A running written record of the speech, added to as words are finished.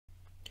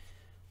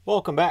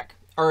Welcome back.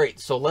 All right,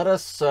 so let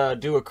us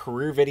do a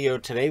career video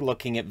today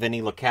looking at Vinny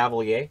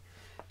Lecavalier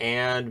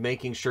and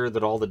making sure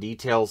that all the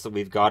details that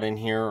we've got in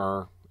here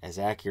are as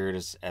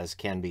accurate as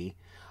can be.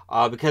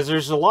 Because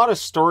there's a lot of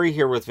story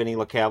here with Vinny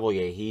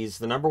Lecavalier. He's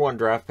the #1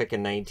 draft pick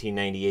in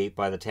 1998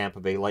 by the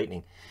Tampa Bay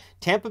Lightning.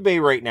 Tampa Bay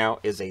right now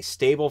is a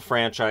stable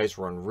franchise,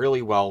 run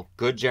really well,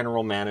 good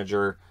general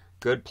manager,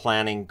 good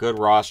planning, good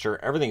roster.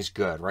 Everything's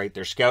good, right?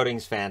 Their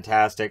scouting's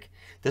fantastic.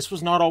 This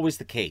was not always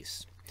the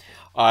case.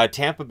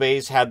 Tampa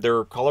Bay's had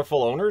their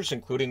colorful owners,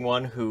 including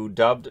one who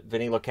dubbed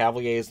Vinny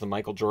Lecavalier as the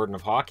Michael Jordan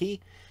of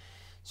hockey.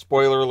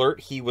 Spoiler alert,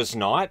 he was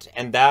not,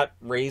 and that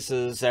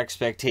raises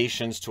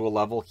expectations to a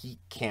level he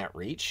can't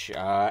reach.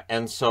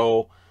 And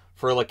so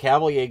for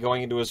Lecavalier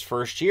going into his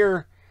first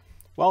year,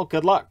 well,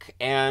 good luck.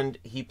 And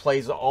he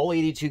plays all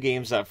 82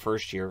 games that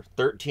first year,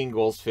 13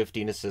 goals,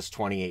 15 assists,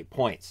 28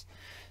 points.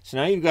 So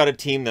now you've got a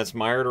team that's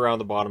mired around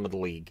the bottom of the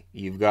league.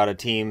 You've got a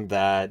team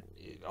that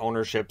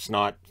ownership's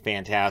not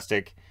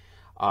fantastic.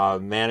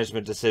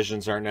 Management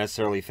decisions aren't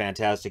necessarily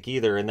fantastic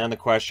either. And then the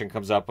question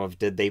comes up of,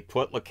 did they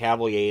put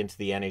Lecavalier into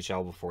the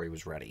NHL before he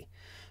was ready?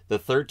 The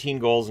 13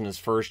 goals in his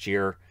first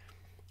year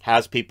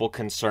has people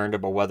concerned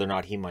about whether or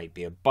not he might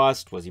be a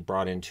bust. Was he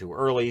brought in too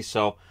early?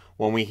 So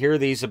when we hear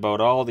these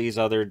about all these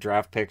other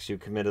draft picks who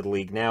come into the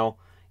league now,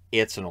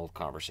 it's an old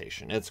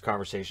conversation. It's a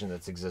conversation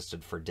that's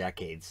existed for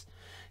decades.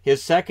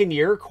 His second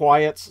year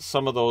quiets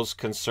some of those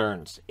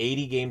concerns.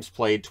 80 games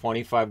played,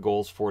 25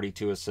 goals,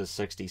 42 assists,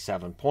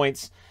 67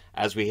 points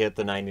as we hit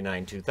the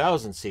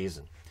 99-2000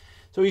 season.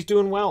 So he's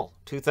doing well.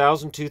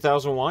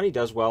 2000-2001, he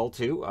does well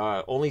too.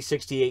 Only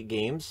 68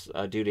 games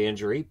due to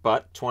injury,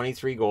 but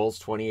 23 goals,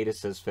 28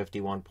 assists,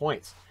 51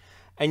 points.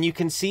 And you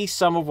can see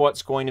some of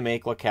what's going to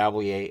make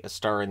Lecavalier a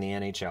star in the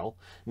NHL.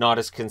 Not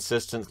as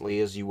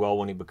consistently as you will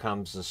when he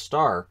becomes a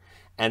star.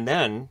 And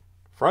then,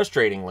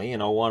 frustratingly,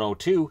 in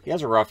 01-02, he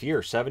has a rough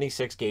year.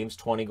 76 games,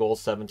 20 goals,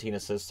 17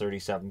 assists,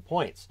 37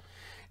 points.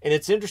 And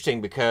it's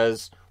interesting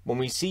because when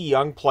we see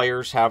young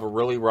players have a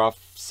really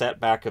rough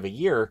setback of a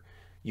year,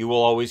 you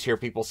will always hear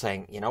people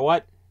saying, you know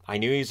what? I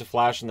knew he's a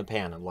flash in the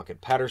pan. I look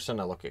at Pettersson,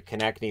 I look at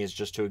Konechny as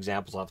just two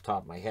examples off the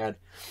top of my head,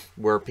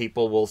 where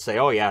people will say,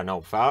 oh yeah,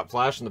 no,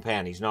 flash in the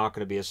pan. He's not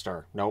going to be a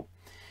star. Nope.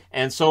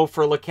 And so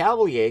for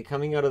Lecavalier,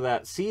 coming out of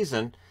that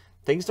season,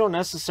 things don't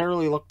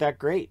necessarily look that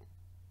great,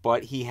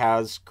 but he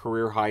has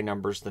career high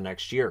numbers the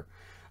next year.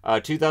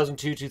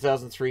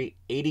 2002-2003,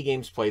 80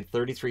 games played,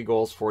 33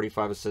 goals,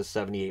 45 assists,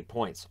 78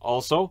 points.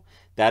 Also,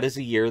 that is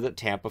a year that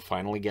Tampa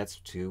finally gets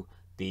to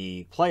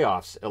the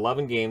playoffs.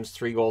 11 games,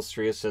 3 goals,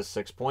 3 assists,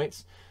 6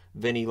 points.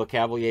 Vinny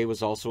Lecavalier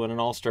was also in an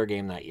All-Star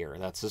game that year.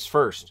 That's his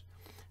first.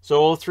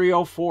 So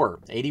 03-04,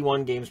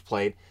 81 games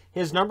played.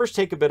 His numbers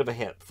take a bit of a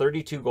hit.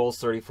 32 goals,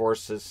 34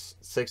 assists,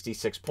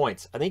 66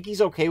 points. I think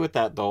he's okay with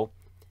that, though,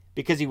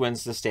 because he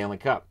wins the Stanley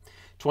Cup.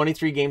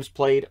 23 games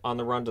played on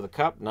the run to the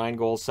Cup, 9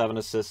 goals, 7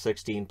 assists,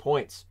 16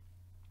 points.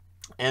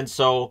 And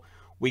so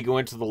we go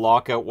into the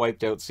lockout,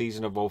 wiped out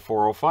season of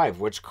 04-05,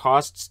 which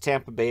costs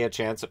Tampa Bay a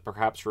chance at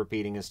perhaps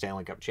repeating as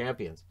Stanley Cup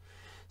champions.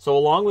 So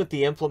along with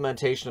the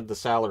implementation of the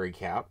salary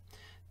cap,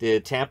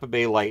 the Tampa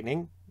Bay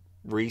Lightning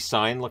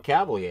re-signed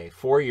Lecavalier.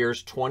 4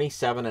 years,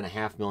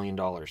 $27.5 million.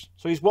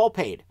 So he's well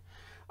paid.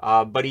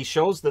 But he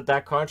shows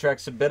that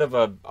contract's a bit of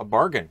a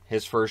bargain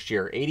his first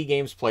year. 80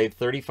 games played,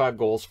 35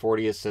 goals,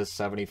 40 assists,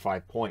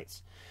 75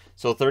 points.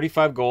 So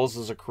 35 goals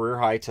is a career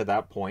high to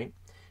that point.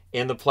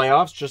 In the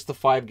playoffs, just the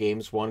 5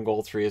 games, 1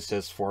 goal, 3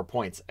 assists, 4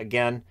 points.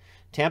 Again,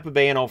 Tampa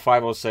Bay in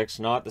 05-06,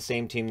 not the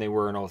same team they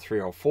were in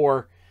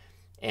 03-04,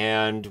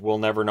 and we'll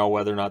never know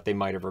whether or not they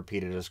might have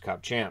repeated as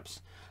Cup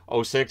champs.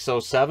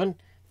 06-07,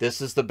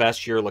 this is the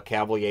best year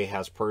Lecavalier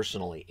has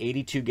personally.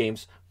 82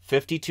 games,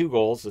 52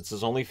 goals. It's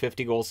his only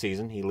 50-goal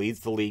season. He leads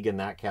the league in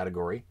that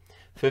category.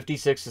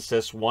 56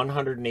 assists,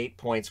 108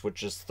 points,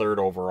 which is third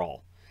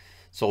overall.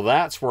 So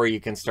that's where you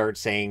can start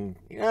saying,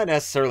 not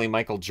necessarily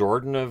Michael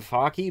Jordan of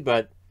hockey,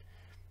 but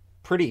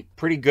pretty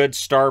good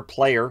star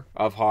player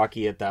of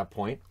hockey at that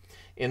point.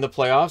 In the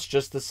playoffs,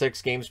 just the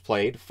 6 games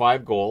played,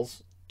 5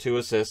 goals, 2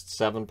 assists,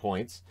 7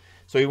 points.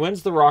 So he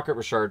wins the Rocket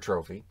Richard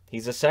Trophy.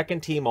 He's a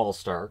second-team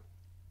All-Star.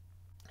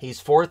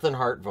 He's 4th in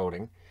Hart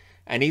voting,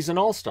 and he's an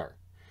All-Star.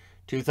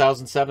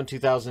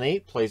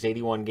 2007-2008, plays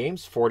 81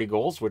 games, 40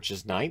 goals, which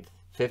is 9th,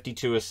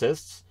 52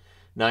 assists,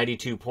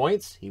 92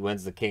 points. He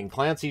wins the King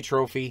Clancy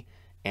Trophy,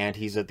 and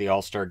he's at the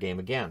All-Star game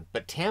again.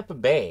 But Tampa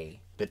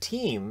Bay, the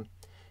team,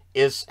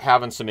 is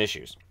having some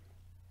issues.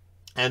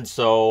 And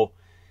so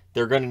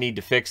they're going to need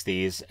to fix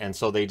these, and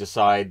so they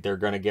decide they're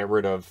going to get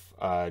rid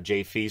of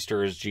Jay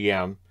Feaster as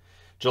GM.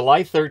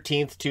 July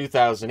 13th,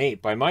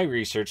 2008, by my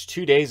research,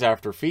 2 days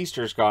after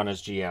Feaster's gone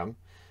as GM,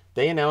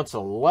 they announced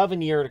an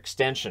 11-year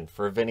extension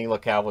for Vinny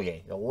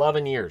Lecavalier.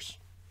 11 years.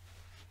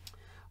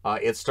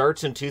 It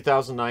starts in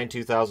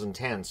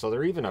 2009-2010, so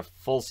they're even a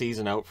full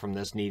season out from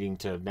this needing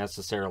to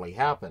necessarily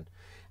happen.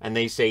 And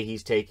they say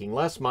he's taking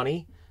less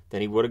money than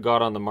he would have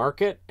got on the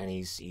market, and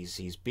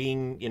he's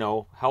being,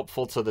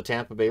 helpful to the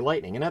Tampa Bay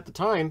Lightning. And at the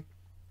time,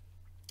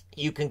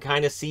 you can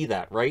kind of see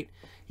that, right?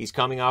 He's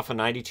coming off a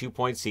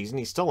 92-point season.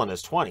 He's still in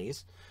his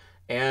 20s.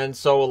 And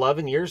so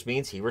 11 years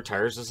means he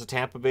retires as a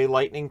Tampa Bay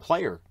Lightning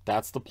player.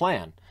 That's the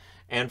plan.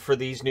 And for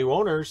these new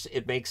owners,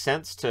 it makes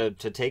sense to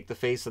take the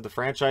face of the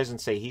franchise and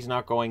say he's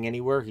not going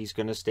anywhere. He's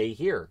going to stay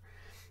here.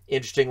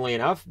 Interestingly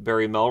enough,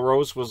 Barry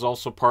Melrose was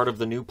also part of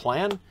the new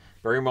plan.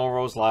 Barry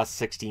Melrose lost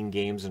 16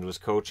 games in his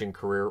coaching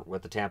career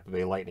with the Tampa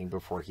Bay Lightning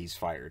before he's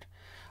fired.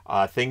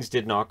 Things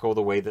did not go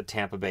the way that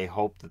Tampa Bay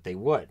hoped that they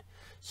would.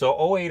 So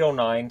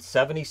 08-09,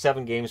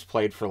 77 games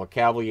played for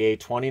Lecavalier,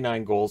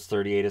 29 goals,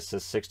 38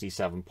 assists,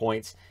 67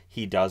 points.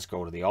 He does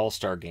go to the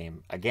All-Star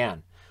game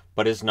again,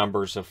 but his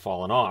numbers have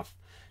fallen off.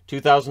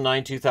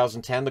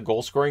 2009-2010, the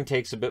goal scoring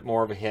takes a bit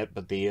more of a hit,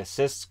 but the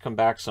assists come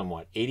back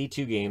somewhat.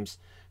 82 games,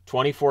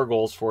 24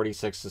 goals,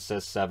 46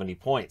 assists, 70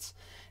 points.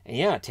 And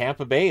yeah,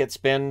 Tampa Bay, it's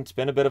been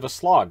a bit of a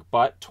slog,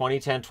 but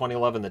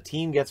 2010-2011, the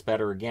team gets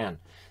better again.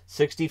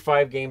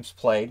 65 games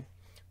played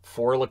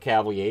for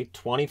Lecavalier,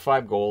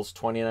 25 goals,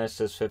 29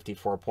 assists,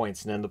 54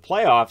 points. And in the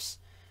playoffs,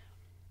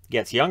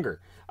 gets younger.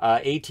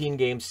 18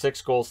 games,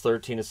 6 goals,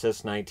 13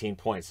 assists, 19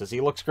 points. As he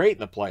looks great in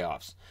the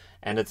playoffs.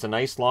 And it's a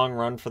nice long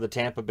run for the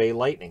Tampa Bay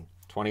Lightning.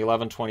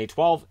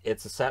 2011-2012,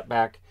 it's a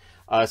setback.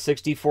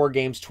 64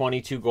 games,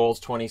 22 goals,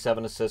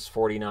 27 assists,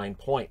 49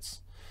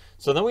 points.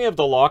 So then we have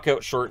the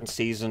lockout shortened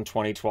season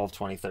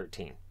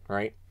 2012-2013,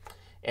 right?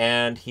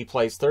 And he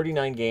plays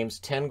 39 games,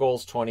 10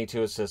 goals,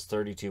 22 assists,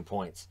 32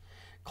 points.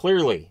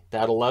 Clearly,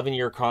 that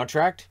 11-year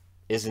contract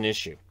is an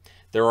issue.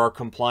 There are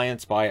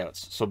compliance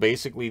buyouts. So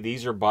basically,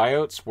 these are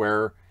buyouts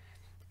where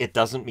it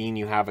doesn't mean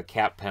you have a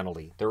cap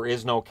penalty. There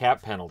is no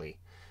cap penalty.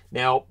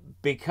 Now,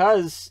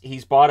 because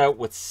he's bought out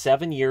with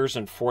 7 years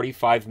and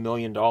 $45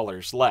 million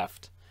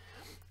left,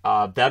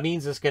 that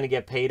means it's going to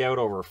get paid out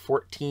over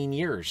 14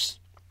 years.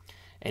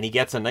 And he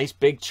gets a nice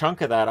big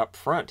chunk of that up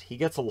front. He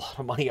gets a lot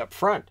of money up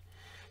front.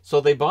 So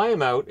they buy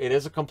him out. It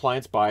is a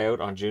compliance buyout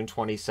on June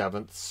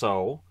 27th.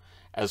 So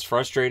as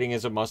frustrating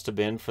as it must have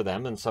been for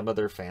them and some of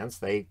their fans,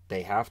 they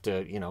have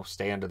to, you know,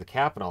 stay under the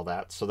cap and all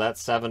that. So that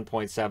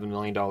 $7.7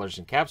 million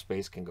in cap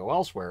space can go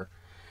elsewhere.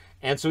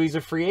 And so he's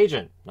a free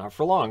agent, not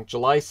for long.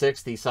 July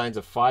 6th, he signs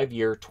a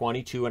 5-year,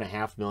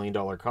 $22.5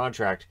 million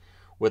contract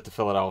with the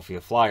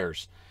Philadelphia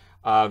Flyers.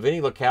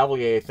 Vinny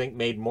Lecavalier, I think,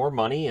 made more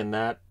money in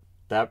that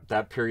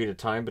period of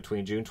time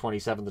between June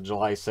 27th and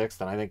July 6th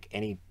than I think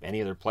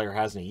any other player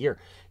has in a year.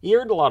 He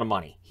earned a lot of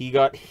money. He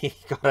got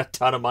a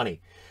ton of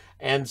money.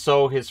 And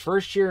so his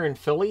first year in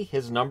Philly,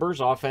 his numbers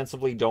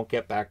offensively don't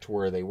get back to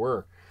where they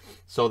were.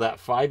 So that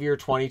 5-year,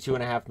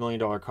 $22.5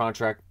 million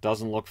contract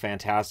doesn't look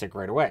fantastic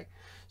right away.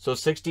 So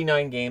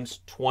 69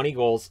 games, 20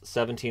 goals,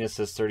 17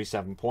 assists,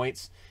 37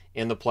 points.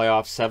 In the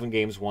playoffs, 7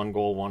 games, 1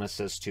 goal, 1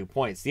 assist, 2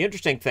 points. The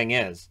interesting thing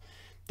is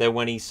that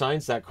when he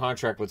signs that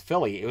contract with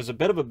Philly, it was a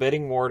bit of a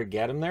bidding war to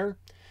get him there.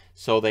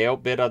 So they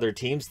outbid other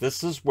teams.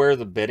 This is where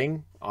the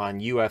bidding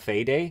on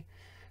UFA day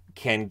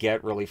can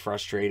get really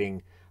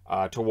frustrating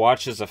to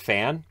watch as a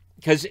fan.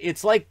 Because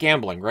it's like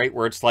gambling, right?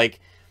 Where it's like,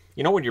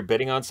 you know, when you're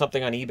bidding on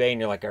something on eBay and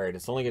you're like, all right,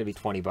 it's only going to be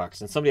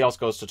 $20. And somebody else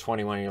goes to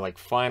 21 and you're like,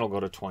 fine, I'll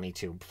go to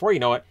 22. Before you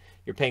know it,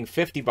 you're paying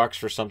 $50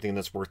 for something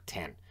that's worth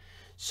 10.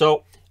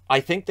 So I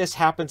think this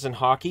happens in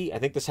hockey. I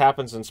think this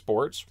happens in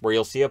sports where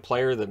you'll see a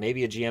player that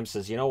maybe a GM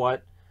says, you know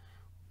what,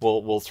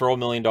 we'll throw $1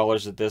 million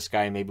at this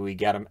guy, maybe we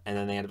get him, and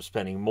then they end up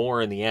spending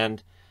more in the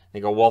end.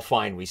 They go, well,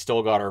 fine, we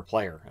still got our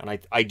player. And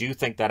I do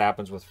think that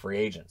happens with free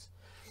agents.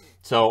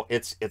 So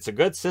it's a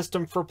good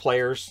system for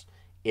players.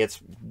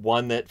 It's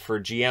one that for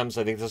GMs,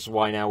 I think this is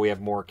why now we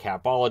have more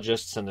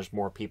capologists and there's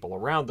more people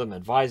around them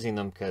advising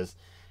them because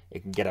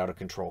it can get out of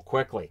control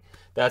quickly.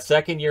 That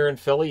second year in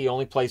Philly, he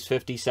only plays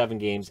 57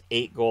 games,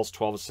 8 goals,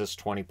 12 assists,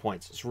 20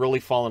 points. It's really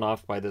fallen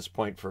off by this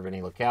point for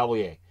Vinny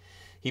Lecavalier.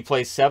 He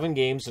plays 7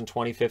 games in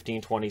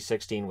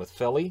 2015-2016 with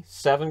Philly,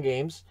 7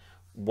 games,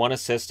 1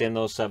 assist in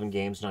those 7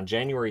 games. And on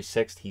January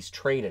 6th, he's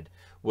traded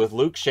with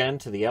Luke Schenn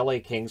to the LA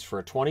Kings for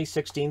a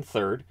 2016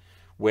 third,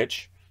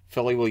 which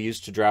Philly will use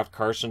to draft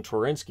Carson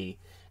Twarynski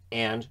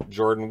and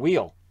Jordan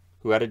Wheel,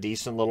 who had a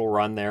decent little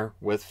run there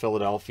with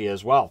Philadelphia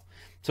as well.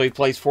 So he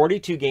plays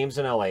 42 games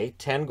in LA,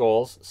 10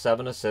 goals,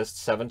 7 assists,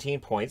 17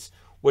 points,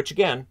 which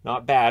again,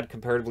 not bad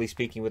comparatively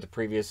speaking with the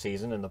previous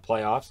season in the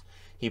playoffs.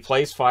 He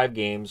plays 5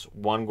 games,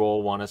 1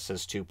 goal, 1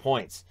 assist, 2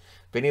 points.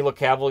 Vinny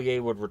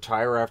Lecavalier would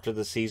retire after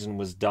the season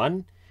was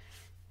done.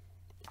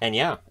 And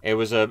yeah, it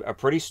was a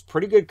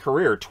pretty good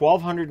career.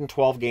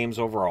 1,212 games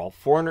overall,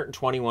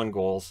 421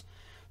 goals,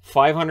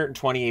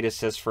 528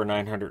 assists for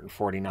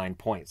 949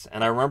 points.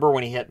 And I remember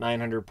when he hit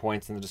 900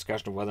 points in the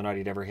discussion of whether or not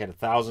he'd ever hit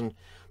 1,000.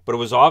 But it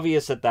was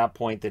obvious at that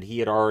point that he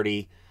had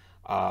already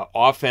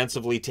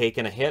offensively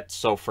taken a hit.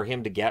 So for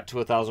him to get to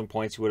 1,000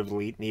 points, he would have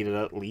needed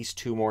at least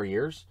 2 more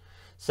years.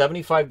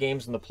 75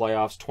 games in the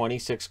playoffs,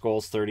 26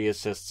 goals, 30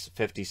 assists,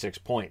 56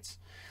 points.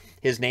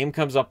 His name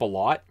comes up a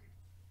lot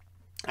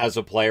as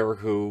a player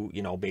who,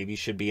 you know, maybe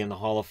should be in the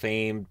Hall of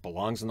Fame,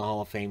 belongs in the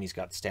Hall of Fame. He's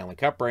got the Stanley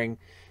Cup ring.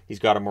 He's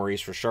got a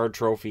Maurice Richard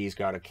trophy. He's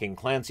got a King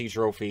Clancy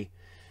trophy.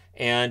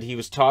 And he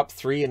was top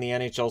 3 in the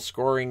NHL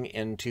scoring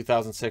in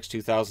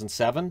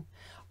 2006-2007.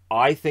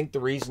 I think the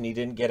reason he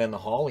didn't get in the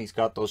Hall, he's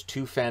got those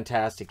 2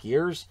 fantastic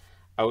years.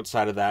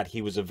 Outside of that,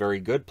 he was a very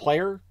good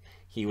player.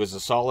 He was a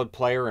solid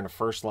player and a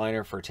first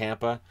liner for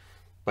Tampa.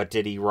 But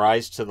did he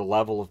rise to the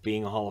level of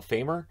being a Hall of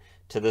Famer?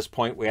 To this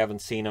point, we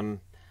haven't seen him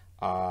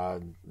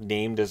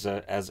named as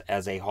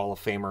a Hall of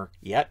Famer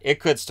yet. It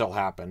could still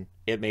happen.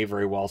 It may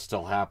very well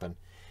still happen.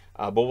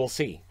 But we'll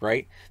see,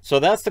 right? So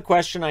that's the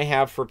question I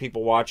have for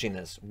people watching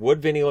this.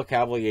 Would Vinny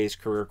Lecavalier's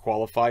career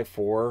qualify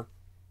for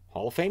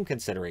Hall of Fame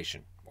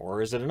consideration?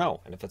 Or is it a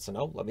no? And if it's a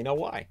no, let me know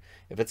why.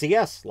 If it's a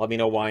yes, let me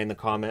know why in the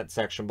comment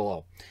section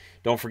below.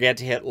 Don't forget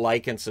to hit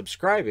like and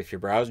subscribe if you're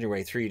browsing your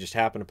way through. You just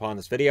happened upon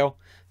this video.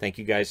 Thank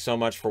you guys so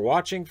much for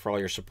watching, for all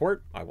your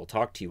support. I will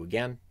talk to you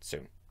again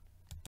soon.